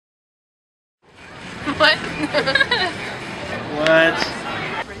What? What?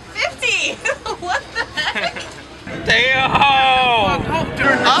 50! What the heck? Damn! Oh!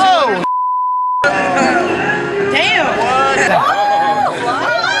 Damn!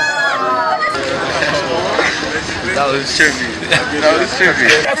 That was trippy. That was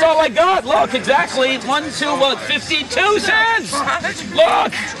trippy. That's all I got. Look, exactly. 1, 2, what? 52 cents.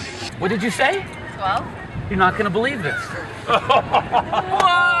 Look. What did you say? 12? You're not going to believe this. Whoa!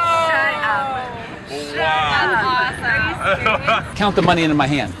 Shut up. That's awesome. Count the money into my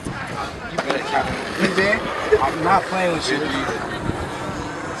hand. You better count it. I'm not playing with you.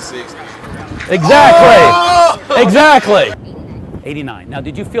 60. Exactly. Oh! Exactly. 89. Now,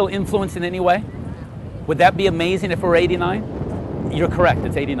 did you feel influenced in any way? Would that be amazing if it were 89? You're correct.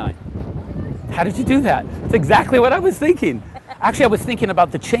 It's 89. How did you do that? It's exactly what I was thinking. Actually, I was thinking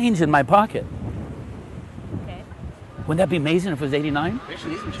about the change in my pocket. Okay. Wouldn't that be amazing if it was 89? We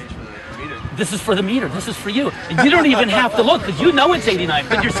actually need some change for the meter. This is for the meter. This is for you. And you don't even have to look because you know it's 89.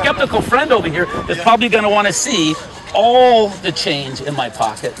 But your skeptical friend over here is probably going to want to see all the change in my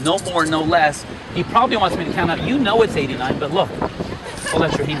pocket. No more, no less. He probably wants me to count out. You know it's 89, but look. Hold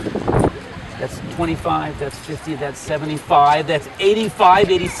out your hand. That's 25, that's 50, that's 75, that's 85,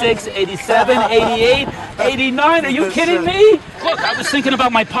 86, 87, 88, 89. Are you kidding me? Look, I was thinking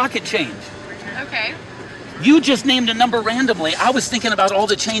about my pocket change. Okay. You just named a number randomly. I was thinking about all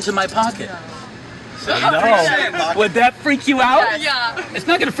the change in my pocket. No. Would that freak you out? Yeah. It's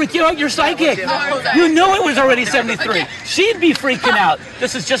not going to freak you out. You're psychic. No. You knew it was already 73. She'd be freaking out.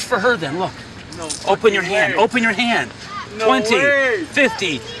 This is just for her then. Look. Open your hand. Open your hand. 20,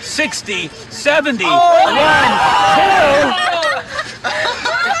 50, 60, 70, 1, 2.